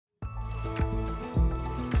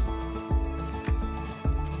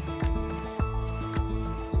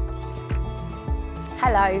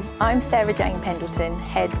Hello, I'm Sarah Jane Pendleton,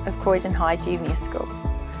 Head of Croydon High Junior School.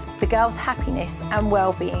 The girls' happiness and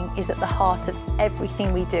wellbeing is at the heart of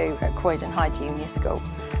everything we do at Croydon High Junior School.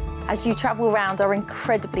 As you travel around our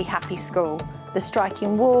incredibly happy school, the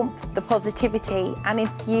striking warmth, the positivity and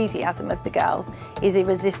enthusiasm of the girls is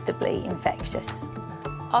irresistibly infectious.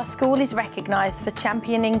 Our school is recognised for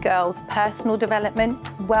championing girls' personal development,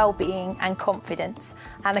 wellbeing and confidence,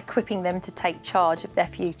 and equipping them to take charge of their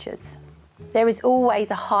futures. There is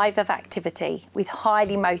always a hive of activity with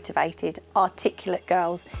highly motivated, articulate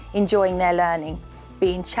girls enjoying their learning,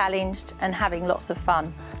 being challenged and having lots of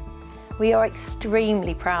fun. We are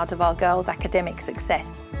extremely proud of our girls' academic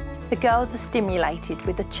success. The girls are stimulated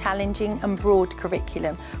with a challenging and broad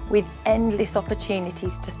curriculum with endless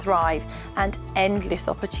opportunities to thrive and endless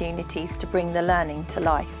opportunities to bring the learning to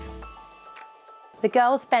life. The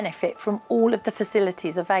girls benefit from all of the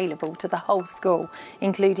facilities available to the whole school,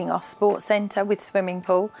 including our sports centre with swimming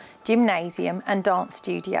pool, gymnasium and dance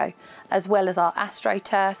studio, as well as our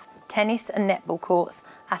AstroTurf, tennis and netball courts,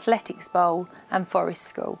 athletics bowl and forest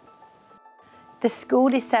school. The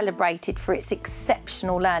school is celebrated for its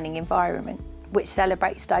exceptional learning environment, which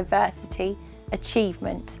celebrates diversity,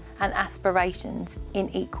 achievement and aspirations in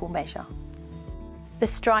equal measure. The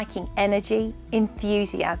striking energy,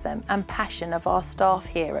 enthusiasm and passion of our staff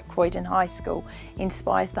here at Croydon High School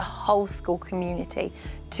inspires the whole school community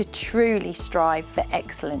to truly strive for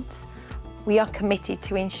excellence. We are committed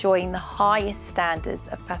to ensuring the highest standards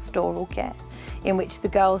of pastoral care, in which the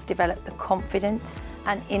girls develop the confidence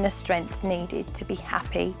and inner strength needed to be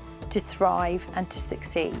happy, to thrive and to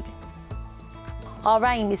succeed. Our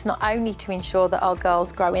aim is not only to ensure that our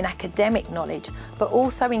girls grow in academic knowledge, but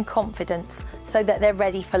also in confidence so that they're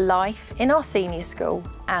ready for life in our senior school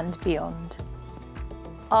and beyond.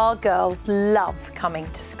 Our girls love coming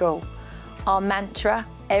to school. Our mantra,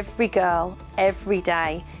 every girl, every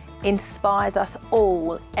day, inspires us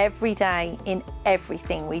all every day in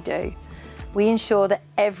everything we do. We ensure that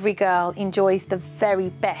every girl enjoys the very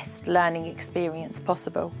best learning experience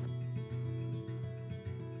possible.